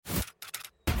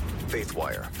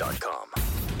Faithwire.com.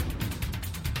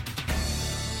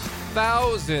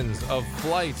 Thousands of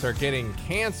flights are getting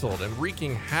canceled and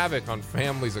wreaking havoc on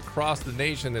families across the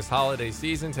nation this holiday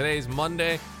season. Today's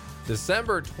Monday,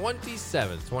 December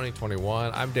 27th,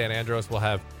 2021. I'm Dan Andros. We'll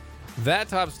have that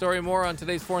top story more on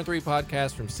today's 4 and 3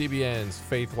 podcast from CBN's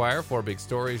Faithwire. 4 big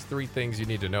stories, 3 things you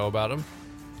need to know about them.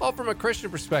 All from a Christian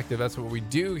perspective. That's what we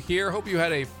do here. Hope you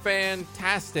had a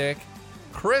fantastic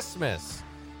Christmas.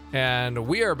 And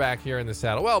we are back here in the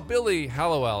saddle. Well, Billy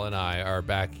Hallowell and I are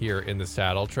back here in the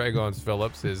saddle. Trey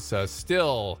Goins-Phillips is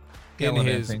still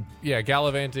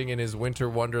gallivanting in his winter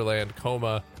wonderland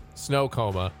coma, snow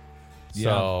coma. Yeah.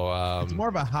 So it's more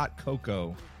of a hot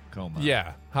cocoa coma.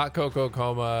 Yeah, hot cocoa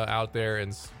coma out there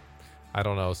in, I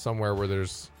don't know, somewhere where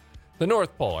there's the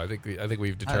North Pole. I think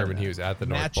we've determined he was at the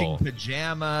North Pole. Matching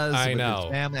pajamas. I with know.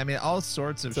 His family. I mean, all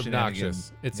sorts of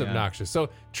obnoxious. It's obnoxious. So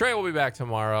Trey will be back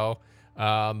tomorrow.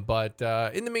 But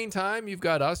in the meantime, you've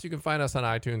got us. You can find us on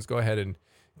iTunes. Go ahead and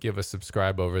give us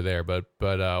subscribe over there. But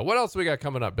what else we got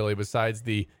coming up, Billy, besides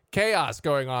the chaos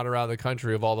going on around the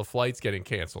country of all the flights getting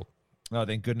canceled? Oh,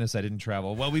 thank goodness I didn't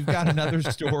travel. Well, we've got another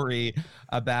story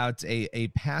about a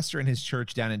pastor in his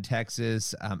church down in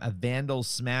Texas. A vandal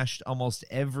smashed almost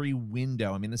every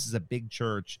window. I mean, this is a big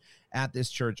church. At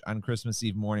this church on Christmas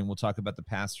Eve morning, we'll talk about the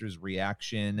pastor's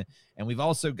reaction. And we've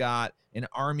also got an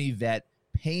Army vet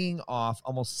paying off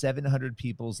almost 700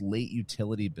 people's late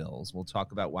utility bills. We'll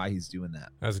talk about why he's doing that.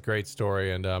 That's a great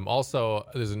story. And also,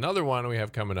 there's another one we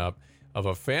have coming up of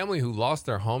a family who lost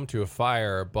their home to a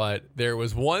fire, but there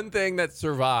was one thing that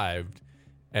survived.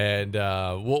 And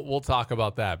we'll talk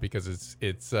about that because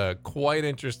it's quite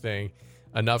interesting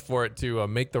enough for it to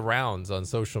make the rounds on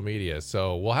social media.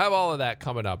 So we'll have all of that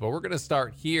coming up. But we're going to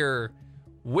start here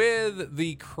with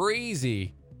the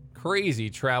crazy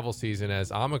travel season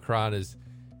as Omicron is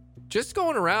just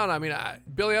going around. I mean,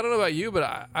 Billy, I don't know about you,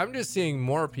 but I'm just seeing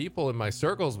more people in my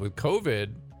circles with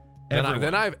COVID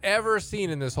than I've ever seen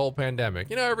in this whole pandemic.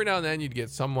 You know, every now and then you'd get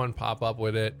someone pop up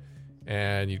with it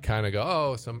and you'd kind of go,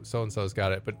 oh, so-and-so's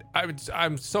got it. But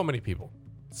I'm so many people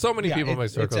in my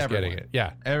circles getting it.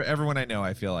 Yeah. Everyone I know,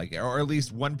 I feel like, or at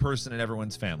least one person in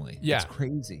everyone's family. Yeah. It's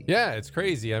crazy. Yeah, it's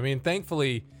crazy. I mean,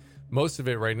 thankfully, most of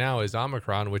it right now is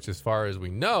Omicron, which as far as we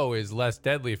know is less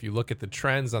deadly. If you look at the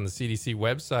trends on the CDC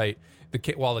website,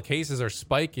 while the cases are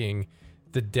spiking,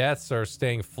 the deaths are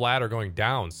staying flat or going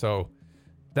down. So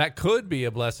that could be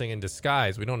a blessing in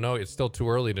disguise. We don't know. It's still too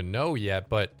early to know yet,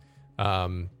 but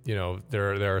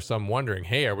there are some wondering,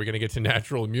 hey, are we going to get to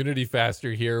natural immunity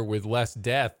faster here with less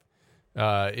death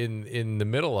in the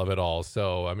middle of it all?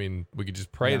 So, I mean, we could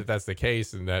just pray that that's the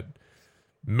case and that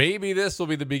maybe this will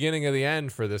be the beginning of the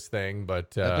end for this thing, but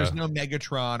there's no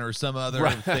Megatron or some other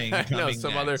thing coming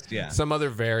some other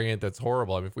variant that's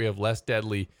horrible. I mean, if we have less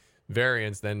deadly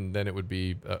variants, then it would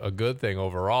be a good thing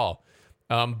overall.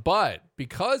 But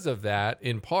because of that,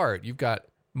 in part, you've got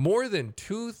more than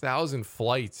 2,000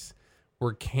 flights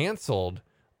were canceled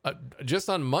just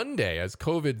on Monday as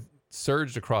COVID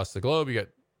surged across the globe. You got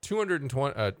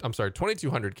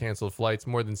 2,200 canceled flights.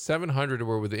 More than 700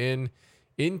 were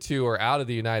into or out of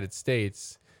the United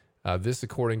States. This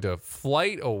according to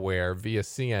FlightAware via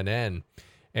CNN.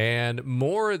 And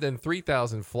more than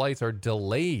 3,000 flights are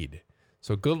delayed.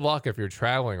 So good luck if you're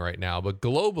traveling right now. But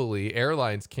globally,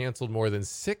 airlines canceled more than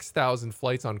 6,000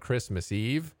 flights on Christmas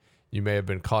Eve. You may have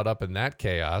been caught up in that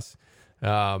chaos.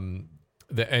 And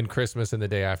Christmas and the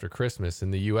day after Christmas. In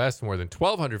the U.S., more than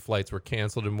 1,200 flights were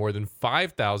canceled and more than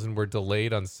 5,000 were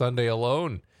delayed on Sunday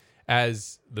alone.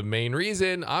 As the main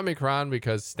reason, Omicron,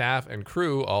 because staff and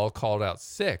crew all called out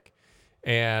sick.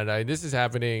 And this is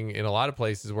happening in a lot of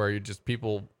places where they're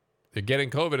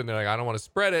getting COVID and they're like, I don't want to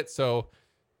spread it. So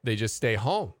they just stay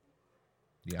home.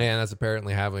 Yeah. And that's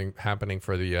apparently happening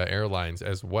for the airlines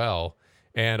as well.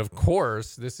 And of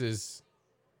course, this is,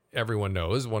 everyone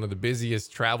knows, one of the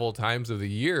busiest travel times of the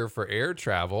year for air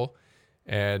travel.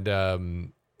 And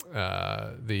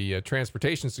the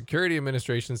Transportation Security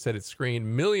Administration said it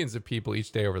screened millions of people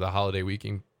each day over the holiday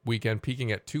weekend,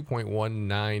 peaking at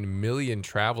 2.19 million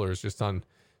travelers just on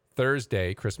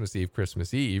Thursday, Christmas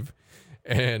Eve.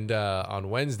 And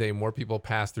on Wednesday, more people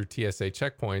passed through TSA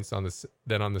checkpoints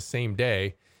than on the same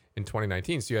day in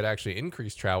 2019. So you had actually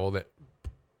increased travel that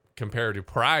compared to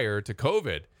prior to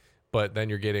COVID. But then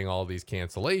you're getting all these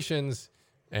cancellations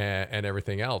and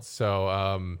everything else.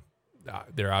 So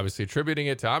they're obviously attributing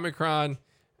it to Omicron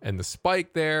and the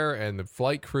spike there, and the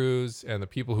flight crews and the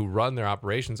people who run their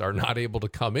operations are not able to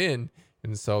come in.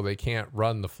 And so they can't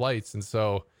run the flights. And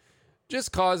so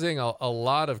just causing a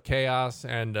lot of chaos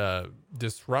and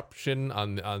disruption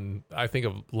on I think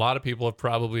a lot of people have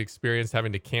probably experienced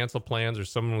having to cancel plans, or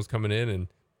someone was coming in and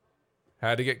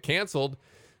had to get canceled.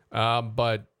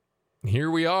 But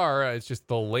here we are. It's just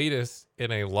the latest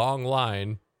in a long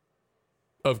line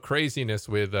of craziness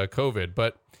with COVID.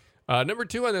 But number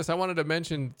two on this, I wanted to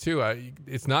mention too,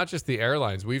 it's not just the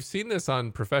airlines. We've seen this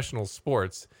on professional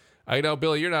sports. I know,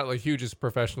 Billy, you're not the hugest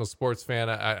professional sports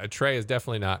fan. Trey is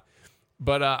definitely not.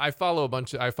 But I follow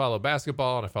I follow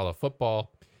basketball and I follow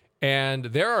football. And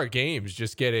there are games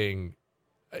just getting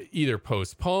either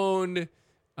postponed.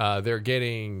 They're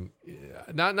getting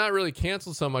not really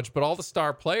canceled so much, but all the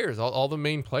star players, all the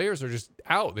main players are just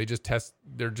out. They just test.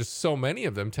 There are just so many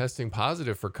of them testing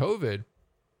positive for COVID.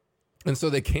 And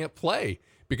so they can't play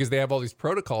because they have all these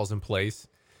protocols in place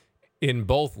in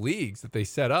both leagues that they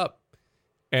set up.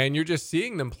 And you're just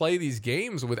seeing them play these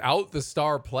games without the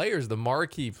star players, the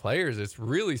marquee players. It's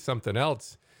really something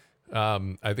else.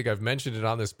 I think I've mentioned it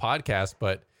on this podcast,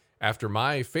 but after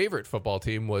my favorite football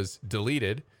team was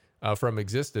deleted from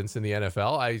existence in the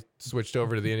NFL, I switched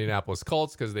over to the Indianapolis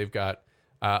Colts because they've got,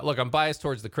 look, I'm biased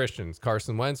towards the Christians.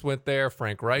 Carson Wentz went there.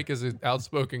 Frank Reich is an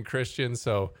outspoken Christian.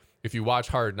 So if you watch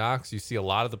Hard Knocks, you see a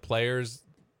lot of the players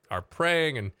are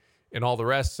praying and all the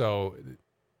rest. So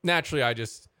naturally, I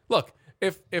just, look,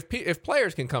 if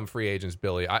players can come free agents,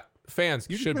 Billy, fans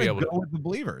should be able to go with the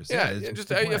believers. Yeah, just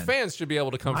fans should be able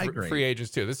to come free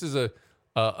agents too. This is a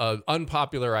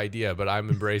unpopular idea, but I'm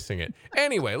embracing it.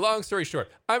 Anyway, long story short,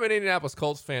 I'm an Indianapolis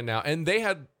Colts fan now, and they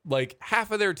had like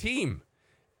half of their team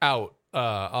out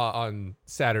on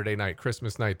Saturday night,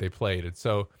 Christmas night. They played it,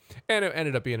 and it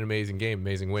ended up being an amazing game,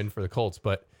 amazing win for the Colts.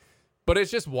 But it's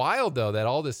just wild though that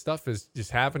all this stuff is just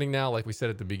happening now. Like we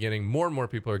said at the beginning, more and more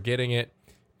people are getting it.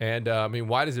 And I mean,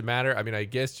 why does it matter? I mean, I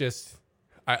guess just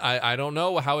I don't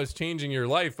know how it's changing your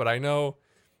life, but I know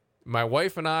my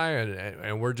wife and I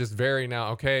and we're just very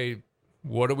now. Okay,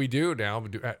 what do we do now?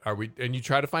 Are we? And you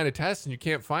try to find a test and you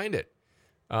can't find it.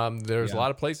 There's a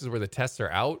lot of places where the tests are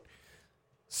out,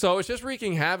 so it's just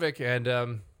wreaking havoc.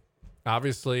 And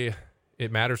obviously,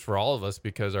 it matters for all of us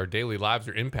because our daily lives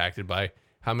are impacted by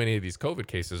how many of these COVID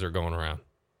cases are going around.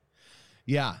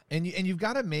 Yeah, and you've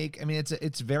got to make. I mean,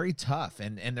 it's very tough,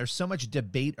 and there's so much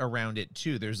debate around it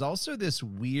too. There's also this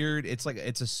weird. It's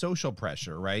a social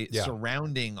pressure, right,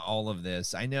 surrounding all of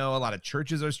this. I know a lot of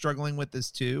churches are struggling with this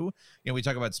too. You know, we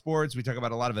talk about sports, we talk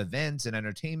about a lot of events and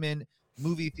entertainment,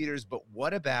 movie theaters, but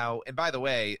what about? And by the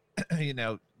way, you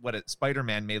know what?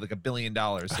 Spider-Man made like $1 billion,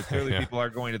 so clearly people are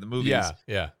going to the movies.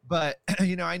 Yeah. But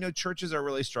you know, I know churches are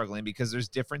really struggling because there's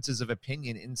differences of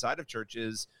opinion inside of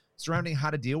churches surrounding how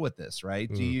to deal with this, right?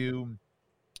 Do you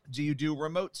do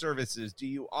remote services? Do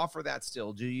you offer that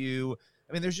still?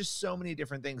 I mean, there's just so many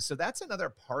different things. So that's another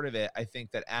part of it, I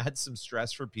think, that adds some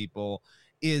stress for people,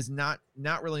 is not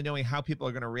really knowing how people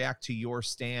are going to react to your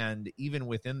stand, even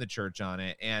within the church, on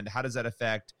it. And how does that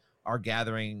affect our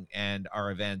gathering and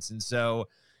our events? And so,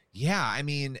 yeah, I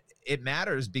mean, it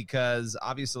matters because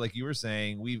obviously, like you were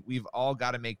saying, we've all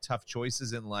got to make tough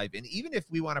choices in life. And even if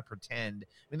we want to pretend,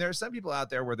 I mean, there are some people out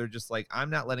there where they're just like, I'm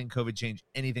not letting COVID change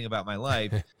anything about my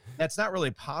life. That's not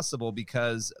really possible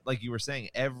because, like you were saying,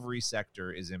 every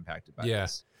sector is impacted by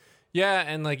this. Yeah,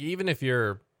 and like even if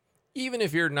you're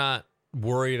not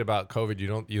worried about COVID, you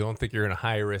don't think you're in a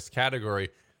high risk category,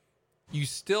 you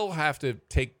still have to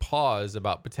take pause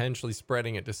about potentially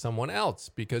spreading it to someone else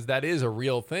because that is a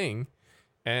real thing.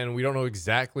 And we don't know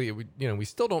exactly, we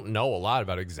still don't know a lot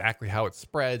about exactly how it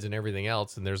spreads and everything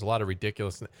else. And there's a lot of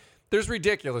ridiculousness. There's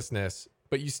ridiculousness,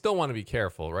 but you still want to be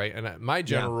careful, right? And my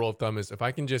general rule of thumb is if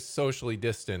I can just socially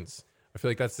distance, I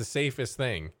feel like that's the safest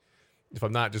thing. If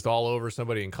I'm not just all over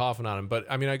somebody and coughing on them. But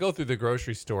I mean, I go through the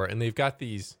grocery store and they've got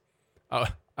these, I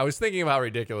was thinking of how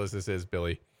ridiculous this is,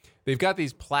 Billy. They've got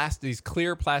these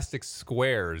clear plastic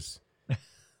squares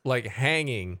like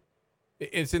hanging.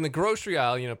 It's in the grocery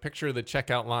aisle, picture the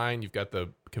checkout line. You've got the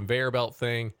conveyor belt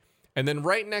thing. And then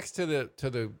right next to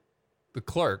the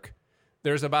clerk,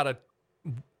 there's about a,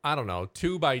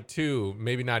 2x2,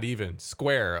 maybe not even,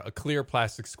 square, a clear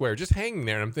plastic square just hanging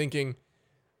there. And I'm thinking,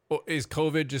 is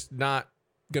COVID just not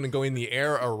going to go in the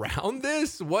air around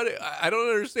this? What? I don't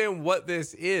understand what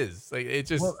this is. Like, it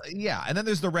just... Well, yeah, and then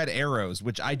there's the red arrows,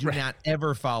 which I do not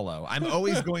ever follow. I'm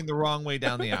always going the wrong way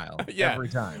down the aisle every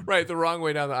time. Right, the wrong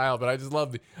way down the aisle. But I just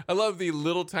love the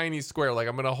little tiny square. Like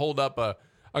I'm going to hold up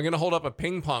a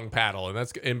ping pong paddle, and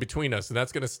that's in between us, and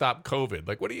that's going to stop COVID.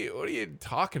 Like, what are you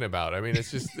talking about? I mean, it's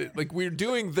just like we're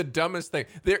doing the dumbest thing.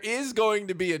 There is going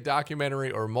to be a documentary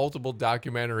or multiple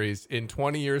documentaries in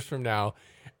 20 years from now,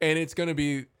 and it's going to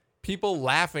be people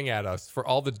laughing at us for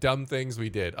all the dumb things we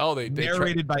did. Oh, they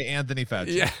narrated by Anthony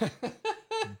Fauci. Yeah.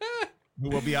 Who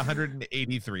will be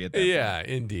 183 at that Yeah,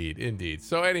 indeed.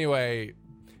 So anyway,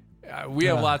 we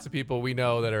have lots of people we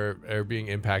know that are being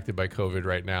impacted by COVID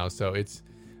right now. So it's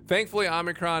thankfully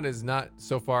Omicron is not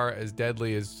so far as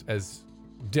deadly as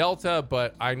Delta,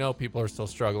 but I know people are still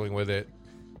struggling with it.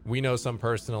 We know some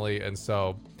personally, and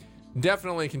so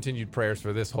definitely continued prayers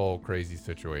for this whole crazy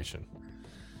situation.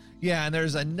 Yeah, and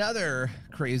there's another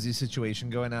crazy situation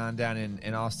going on down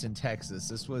in Austin, Texas.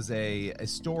 This was a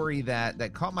story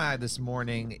that caught my eye this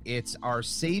morning. It's Our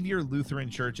Savior Lutheran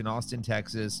Church in Austin,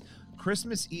 Texas.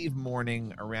 Christmas Eve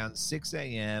morning around 6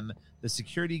 a.m., the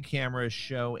security cameras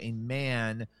show a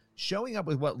man showing up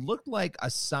with what looked like a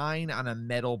sign on a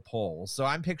metal pole. So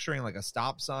I'm picturing like a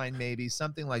stop sign, maybe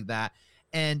something like that.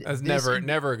 And that's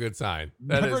never a good sign.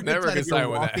 That is never a good sign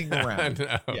with walking that. Around.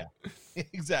 No. Yeah,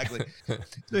 exactly.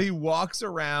 So he walks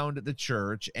around the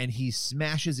church and he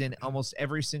smashes in almost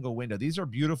every single window. These are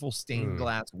beautiful stained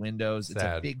glass windows. It's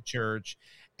a big church.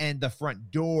 And the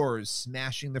front doors,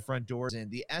 smashing the front doors in.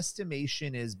 The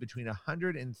estimation is between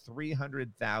 $100,000 and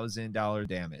 $300,000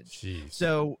 damage. Jeez.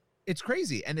 So it's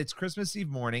crazy. And it's Christmas Eve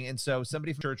morning. And so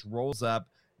somebody from church rolls up.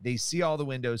 They see all the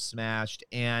windows smashed.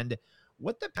 And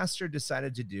what the pastor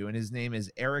decided to do, and his name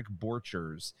is Eric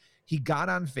Borchers, he got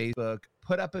on Facebook,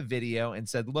 put up a video, and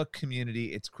said, look,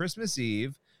 community, it's Christmas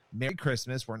Eve. Merry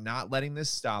Christmas. We're not letting this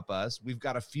stop us. We've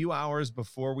got a few hours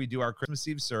before we do our Christmas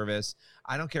Eve service.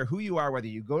 I don't care who you are, whether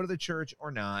you go to the church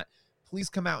or not. Please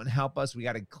come out and help us. We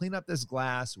got to clean up this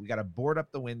glass. We got to board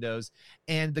up the windows.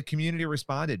 And the community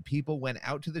responded. People went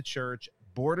out to the church,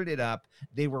 boarded it up.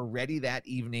 They were ready that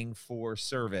evening for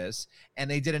service.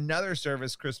 And they did another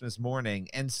service Christmas morning.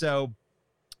 And so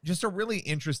just a really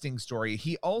interesting story.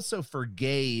 He also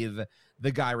forgave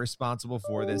the guy responsible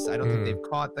for this. I don't think they've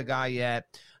caught the guy yet.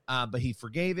 But he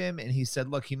forgave him, and he said,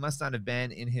 look, he must not have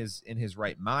been in his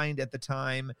right mind at the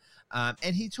time.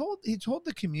 And he told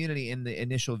the community in the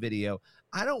initial video,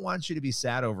 I don't want you to be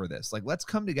sad over this. Like, let's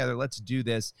come together. Let's do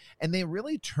this. And they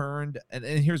really turned, and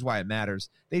here's why it matters.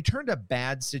 They turned a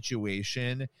bad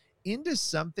situation into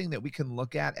something that we can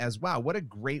look at as, wow, what a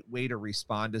great way to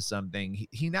respond to something.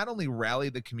 He not only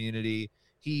rallied the community,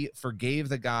 he forgave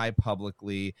the guy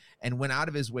publicly and went out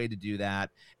of his way to do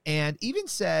that, and even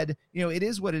said, you know, it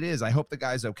is what it is. I hope the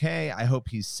guy's okay. I hope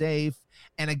he's safe.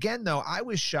 And again, though, I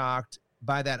was shocked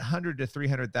by that $100,000 to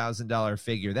 $300,000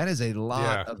 figure. That is a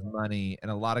lot of money and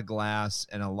a lot of glass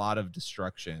and a lot of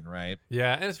destruction, right?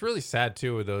 Yeah, and it's really sad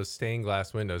too with those stained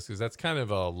glass windows, because that's kind of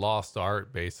a lost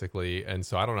art basically. And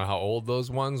so I don't know how old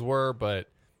those ones were, but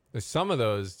some of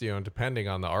those, you know, depending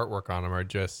on the artwork on them, are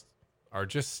just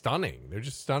stunning. They're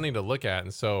just stunning to look at.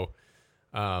 And so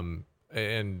and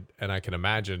I can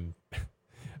imagine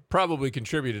probably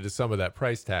contributed to some of that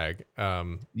price tag.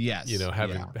 Yes. You know,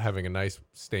 having a nice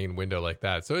stained window like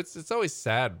that. So it's always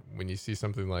sad when you see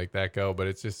something like that go, but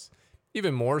it's just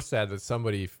even more sad that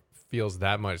somebody feels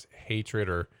that much hatred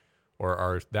or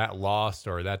are that lost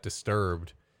or that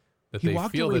disturbed that they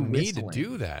feel the need to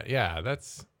do that. Yeah,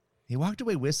 he walked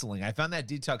away whistling. I found that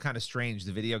detail kind of strange.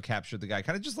 The video captured the guy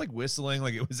kind of just like whistling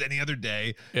like it was any other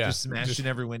day. Yeah, just smashing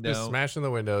every window. Just smashing the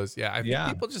windows. Yeah, I think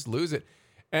people just lose it.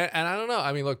 And I don't know.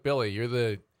 I mean, look, Billy,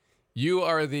 you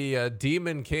are the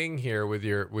demon king here with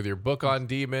your book on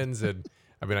demons, and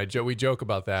I mean, we joke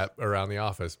about that around the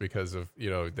office because of, you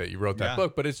know, that you wrote that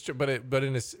book.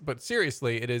 But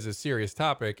seriously, it is a serious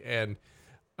topic, and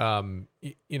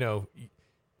you know,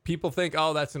 people think,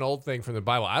 oh, that's an old thing from the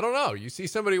Bible. I don't know. You see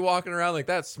somebody walking around like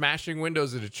that, smashing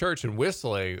windows at a church and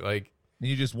whistling, like. And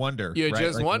you just wonder. You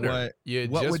just like wonder.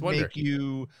 What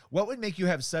would make you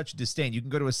have such disdain? You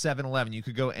can go to a 7-Eleven. You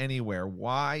could go anywhere.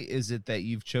 Why is it that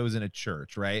you've chosen a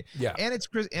church, right? Yeah. And it's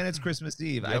Christmas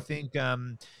Eve. Yep. I think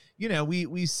you know,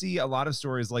 we see a lot of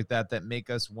stories like that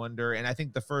make us wonder. And I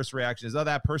think the first reaction is, oh,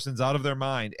 that person's out of their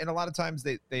mind. And a lot of times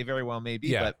they very well may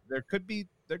be, but there could be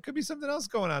something else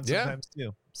going on sometimes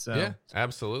too. So yeah,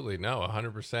 absolutely. No,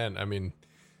 100%. I mean,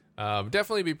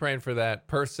 definitely be praying for that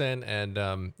person and,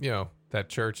 you know, that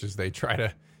church as they try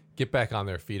to get back on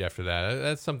their feet after that.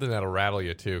 That's something that'll rattle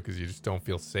you too, because you just don't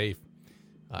feel safe.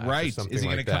 Right. Is he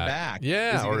going to come back?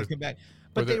 Yeah. Is he going to come back?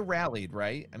 But they rallied,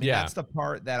 right? I mean, that's the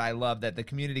part that I love, that the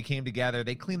community came together.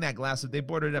 They cleaned that glass up. They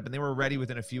boarded it up, and they were ready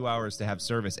within a few hours to have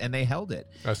service, and they held it.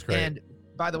 That's great. And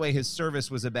by the way, his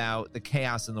service was about the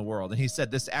chaos in the world. And he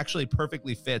said, this actually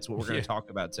perfectly fits what we're going to talk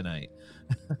about tonight.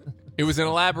 It was an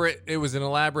elaborate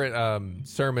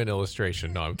sermon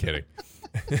illustration. No, I'm kidding.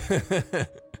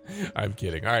 I'm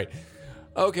kidding. All right.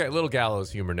 Okay. Little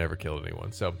gallows humor never killed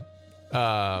anyone. So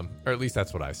Or at least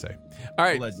that's what I say. All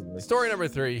right, Allegedly. story number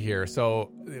 3 here.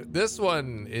 So this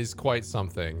one is quite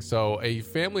something. So a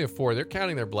family of 4, they're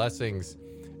counting their blessings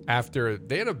after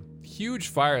they had a huge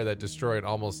fire that destroyed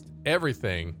almost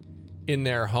everything in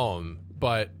their home.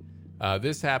 But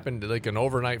this happened like an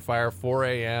overnight fire, 4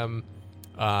 a.m.,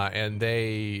 and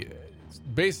they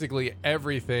basically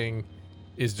everything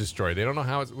is destroyed. They don't know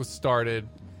how it was started.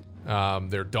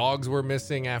 Their dogs were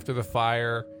missing after the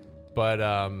fire, but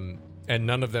and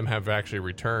none of them have actually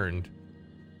returned.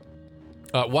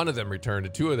 One of them returned,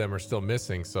 and 2 of them are still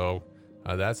missing. So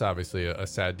that's obviously a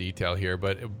sad detail here.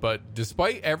 But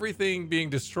despite everything being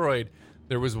destroyed,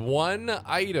 there was one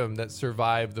item that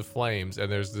survived the flames,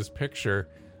 and there's this picture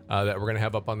that we're gonna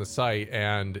have up on the site,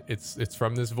 and it's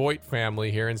from this Voigt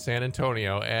family here in San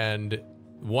Antonio. And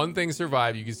one thing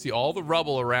survived. You can see all the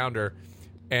rubble around her,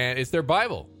 and it's their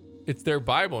Bible. It's their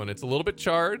Bible, and it's a little bit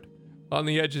charred on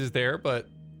the edges there, but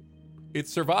it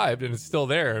survived and it's still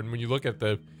there. And when you look at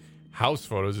the house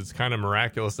photos, it's kind of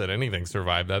miraculous that anything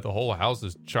survived that. The whole house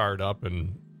is charred up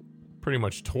and pretty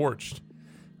much torched.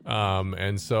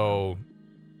 And so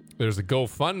there's a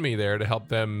GoFundMe there to help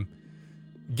them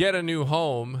get a new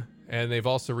home. And they've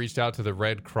also reached out to the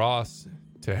Red Cross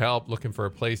to help, looking for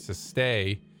a place to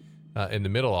stay in the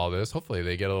middle of all this. Hopefully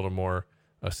they get a little more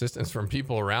assistance from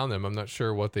people around them. I'm not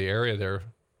sure what the area there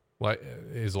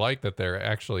is like that they're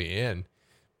actually in.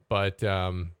 But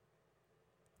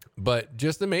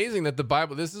just amazing that the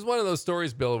Bible, this is one of those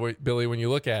stories, Billy, when you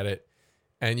look at it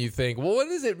and you think, well, what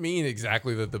does it mean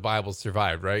exactly that the Bible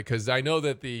survived, right? Because I know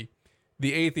that the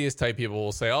atheist type people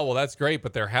will say, oh, well, that's great,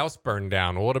 but their house burned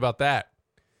down. Well, what about that?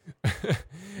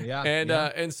 Yeah.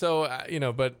 And so,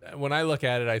 but when I look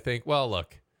at it, I think, well,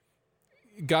 look,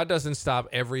 God doesn't stop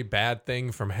every bad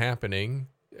thing from happening.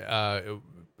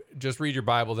 Just read your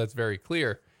Bible. That's very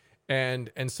clear. And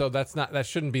so that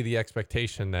shouldn't be the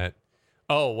expectation that,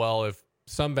 oh, well, if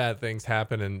some bad things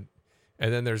happen and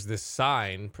then there's this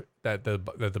sign that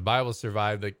the Bible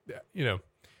survived, like,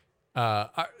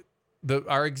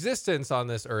 our existence on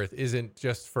this earth isn't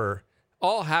just for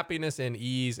all happiness and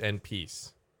ease and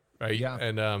peace, right? Yeah.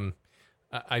 And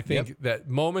I think that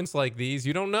moments like these,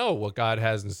 you don't know what God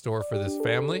has in store for this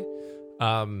family.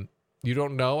 You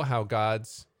don't know how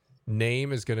God's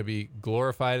name is going to be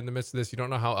glorified in the midst of this. You don't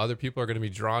know how other people are going to be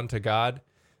drawn to God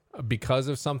because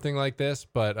of something like this.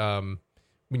 But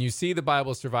when you see the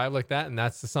Bible survive like that, and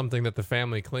that's something that the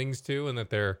family clings to and that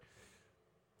they're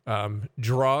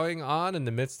drawing on in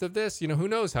the midst of this, who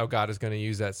knows how God is going to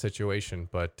use that situation.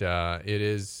 But it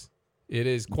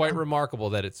is quite remarkable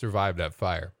that it survived that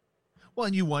fire. Well,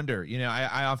 and you wonder,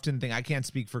 I often think, I can't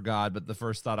speak for God, but the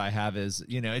first thought I have is,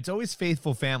 it's always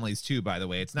faithful families too, by the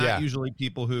way. It's not usually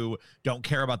people who don't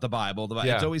care about the Bible.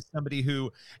 It's always somebody who,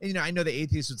 I know the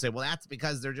atheists would say, well, that's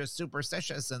because they're just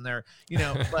superstitious and they're,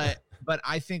 but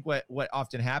I think what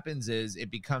often happens is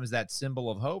it becomes that symbol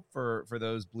of hope for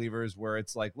those believers where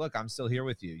it's like, look, I'm still here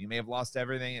with you. You may have lost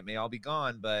everything. It may all be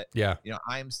gone, but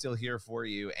I'm still here for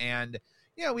you. And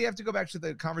we have to go back to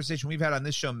the conversation we've had on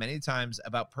this show many times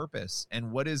about purpose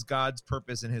and what is God's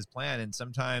purpose and his plan. And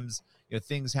sometimes,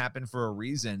 things happen for a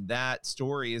reason. That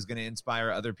story is going to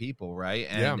inspire other people, right?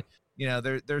 And,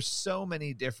 there's so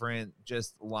many different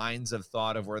just lines of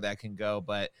thought of where that can go.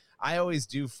 But I always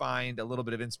do find a little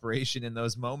bit of inspiration in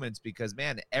those moments because,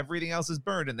 man, everything else is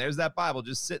burned and there's that Bible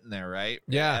just sitting there, right?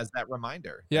 Yeah. As that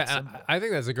reminder. Yeah, I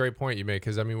think that's a great point you make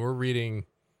because, we're reading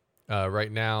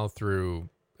right now through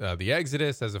the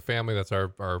Exodus as a family. That's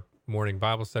our morning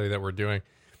Bible study that we're doing.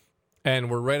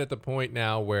 And we're right at the point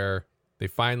now where they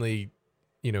finally,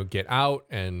 get out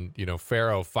and,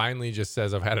 Pharaoh finally just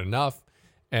says, I've had enough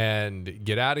and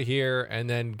get out of here. And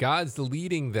then God's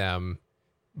leading them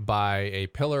by a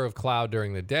pillar of cloud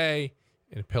during the day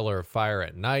and a pillar of fire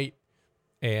at night.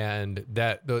 And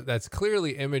that's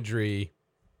clearly imagery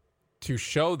to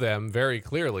show them very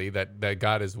clearly that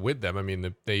God is with them.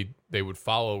 They would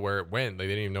follow where it went. They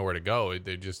didn't even know where to go.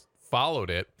 They just followed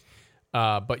it.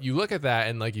 But you look at that,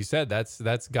 and like you said,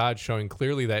 that's God showing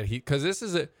clearly that because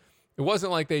it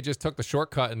wasn't like they just took the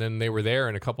shortcut and then they were there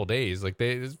in a couple days. Like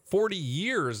there's 40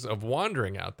 years of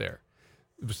wandering out there.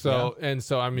 So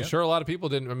sure a lot of people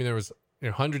didn't. There was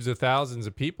hundreds of thousands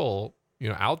of people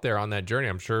out there on that journey.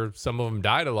 I'm sure some of them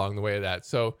died along the way of that.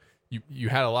 So you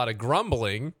had a lot of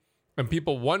grumbling and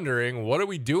people wondering, what are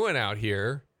we doing out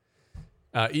here?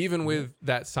 Even with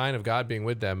that sign of God being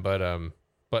with them,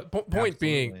 but point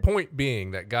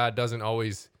being that God doesn't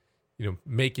always,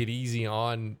 make it easy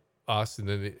on us,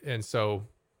 and so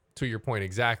to your point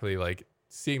exactly, like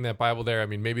seeing that Bible there.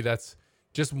 Maybe that's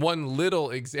just one little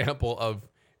example of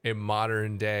a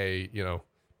modern day,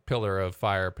 pillar of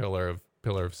fire, pillar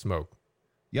of smoke.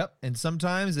 Yep. And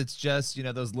sometimes it's just,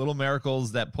 those little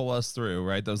miracles that pull us through,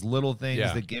 right? Those little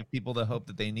things that give people the hope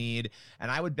that they need.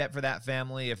 And I would bet for that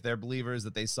family, if they're believers,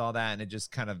 that they saw that and it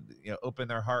just kind of,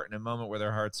 opened their heart in a moment where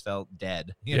their hearts felt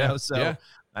dead, know? So,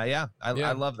 I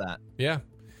love that. Yeah.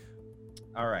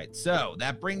 All right, so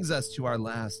that brings us to our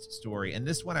last story, and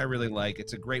this one I really like.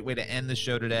 It's a great way to end the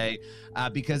show today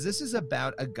because this is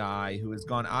about a guy who has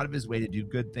gone out of his way to do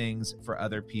good things for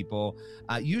other people.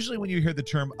 Usually when you hear the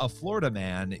term a Florida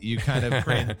man, you kind of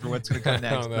cringe for what's going to come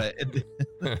next, but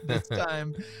this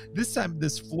time,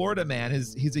 this Florida man,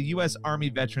 he's a U.S. Army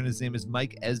veteran. His name is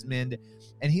Mike Esmond,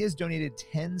 and he has donated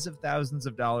tens of thousands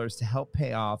of dollars to help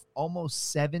pay off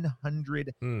almost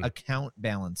 700 account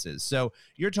balances. So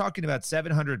you're talking about 700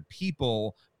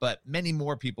 people, but many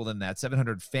more people than that,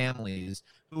 700 families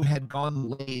who had gone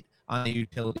late on the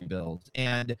utility bills.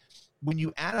 And when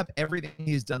you add up everything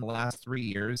he's done the last 3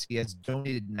 years, he has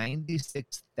donated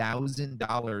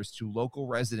 $96,000 to local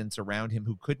residents around him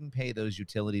who couldn't pay those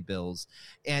utility bills.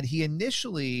 And he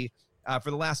initially,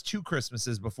 for the last 2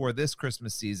 Christmases before this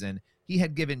Christmas season, he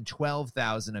had given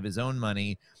 $12,000 of his own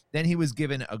money. Then he was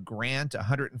given a grant,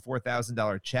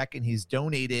 $104,000 check, and he's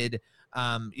donated,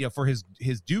 for his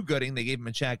do-gooding. They gave him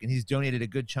a check, and he's donated a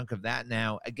good chunk of that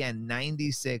now. Again,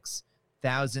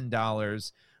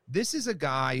 $96,000. This is a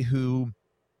guy who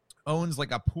owns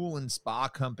like a pool and spa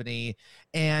company.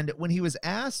 And when he was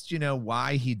asked,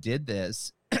 why he did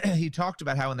this, he talked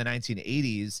about how in the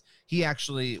 1980s, he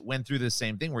actually went through the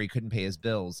same thing where he couldn't pay his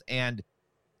bills. And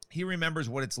he remembers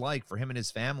what it's like for him and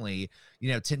his family,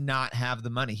 to not have the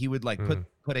money. He would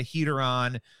put a heater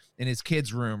on in his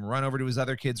kid's room, run over to his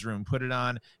other kid's room, put it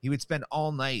on. He would spend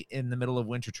all night in the middle of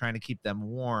winter trying to keep them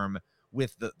warm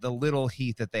with the little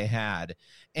heat that they had.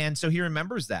 And so he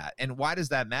remembers that. And why does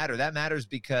that matter? That matters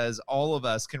because all of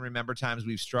us can remember times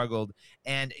we've struggled,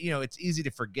 and it's easy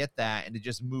to forget that and to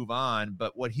just move on.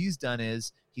 But what he's done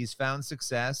is he's found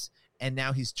success, and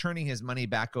now he's turning his money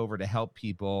back over to help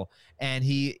people. And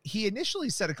he initially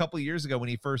said a couple of years ago when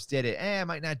he first did it, I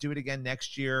might not do it again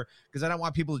next year because I don't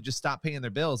want people to just stop paying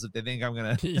their bills if they think I'm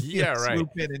going to swoop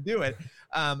in and do it.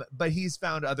 But he's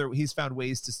found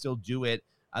ways to still do it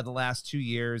the last 2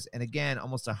 years. And again,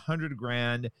 almost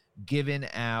 $100,000 given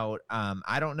out.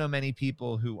 I don't know many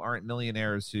people who aren't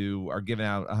millionaires who are giving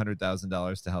out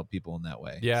 $100,000 to help people in that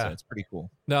way. Yeah. So it's pretty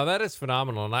cool. No, that is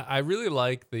phenomenal. And I really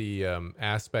like the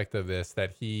aspect of this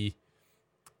that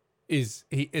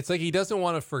it's like he doesn't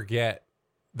want to forget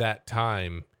that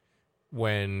time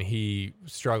when he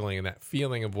was struggling and that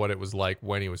feeling of what it was like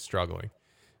when he was struggling.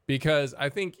 Because I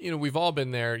think, we've all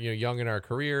been there, young in our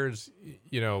careers,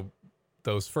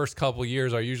 those first couple of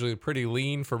years are usually pretty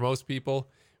lean for most people.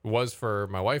 It was for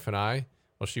my wife and I.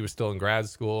 Well, she was still in grad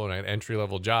school and I had an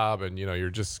entry-level job, and, you're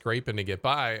just scraping to get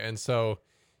by. And so,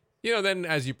 then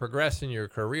as you progress in your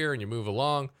career and you move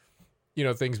along,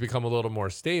 things become a little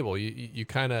more stable. You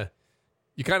kind of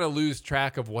lose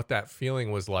track of what that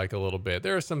feeling was like a little bit.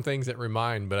 There are some things that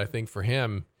remind, but I think for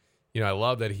him, I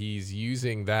love that he's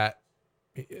using that.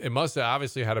 It must have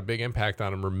obviously had a big impact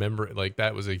on him. Remember, like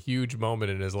that was a huge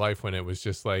moment in his life when it was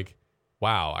just like,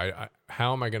 wow,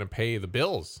 how am I going to pay the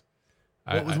bills?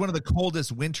 Well, it was one of the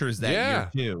coldest winters that year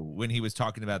too, when he was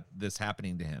talking about this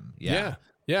happening to him. Yeah.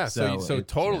 So it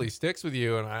totally sticks with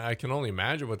you, and I can only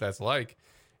imagine what that's like.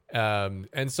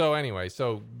 And so anyway,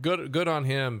 so good on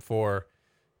him for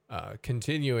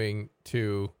continuing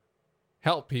to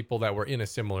help people that were in a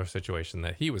similar situation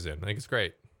that he was in. I think it's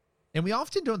great. And we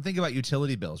often don't think about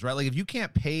utility bills, right? Like if you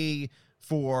can't pay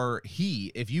for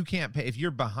heat, if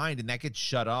you're behind and that gets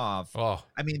shut off. Oh,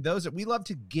 I mean, we love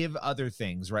to give other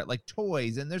things, right? Like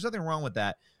toys, and there's nothing wrong with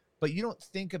that. But you don't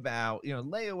think about,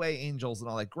 layaway angels and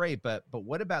all that. Great, but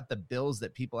what about the bills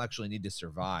that people actually need to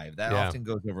survive? That often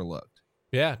goes overlooked.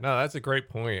 Yeah, no, that's a great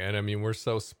point. And I mean, we're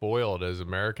so spoiled as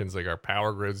Americans. Like our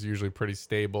power grid's usually pretty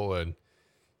stable, and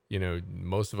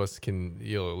most of us can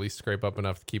at least scrape up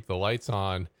enough to keep the lights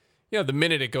on. The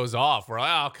minute it goes off, we're like,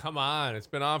 oh, come on. It's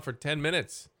been on for 10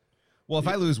 minutes. Well, if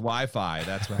I lose Wi-Fi,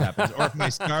 that's what happens. Or if my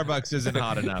Starbucks isn't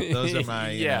hot enough, those are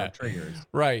my triggers.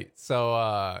 Right.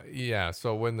 So,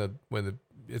 So when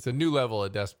it's a new level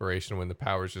of desperation when the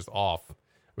power's just off,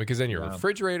 because then your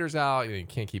refrigerator's out, you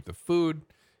can't keep the food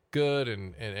good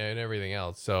and everything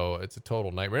else. So it's a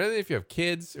total nightmare. And if you have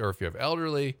kids or if you have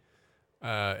elderly,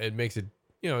 it makes it,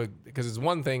 because it's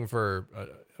one thing for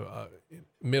a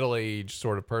middle-aged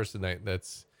sort of person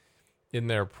that's in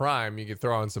their prime. You could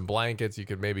throw on some blankets, you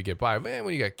could maybe get by. Man,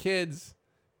 when you got kids,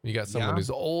 when you got someone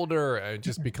who's older, it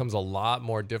just becomes a lot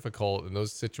more difficult, and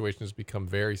those situations become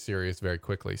very serious very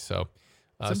quickly. So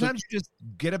Sometimes you just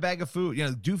get a bag of food.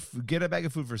 Get a bag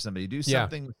of food for somebody. Do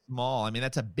something small. I mean,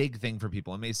 that's a big thing for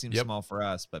people. It may seem small for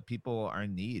us, but people are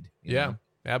in need. You know?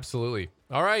 Absolutely.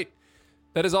 All right.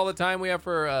 That is all the time we have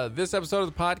for this episode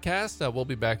of the podcast. We'll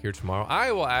be back here tomorrow.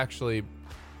 I will actually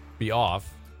be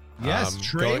off. Yes,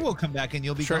 Trey will come back and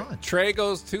you'll be gone. Trey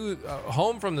goes to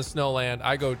home from the snowland.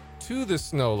 I go to the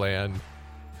snowland,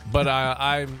 but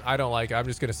I don't like it. I'm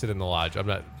just going to sit in the lodge. I'm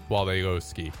not while they go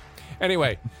ski.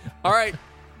 Anyway, all right.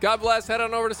 God bless. Head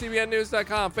on over to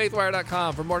cbnnews.com,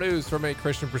 faithwire.com for more news from a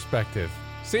Christian perspective.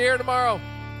 See you here tomorrow.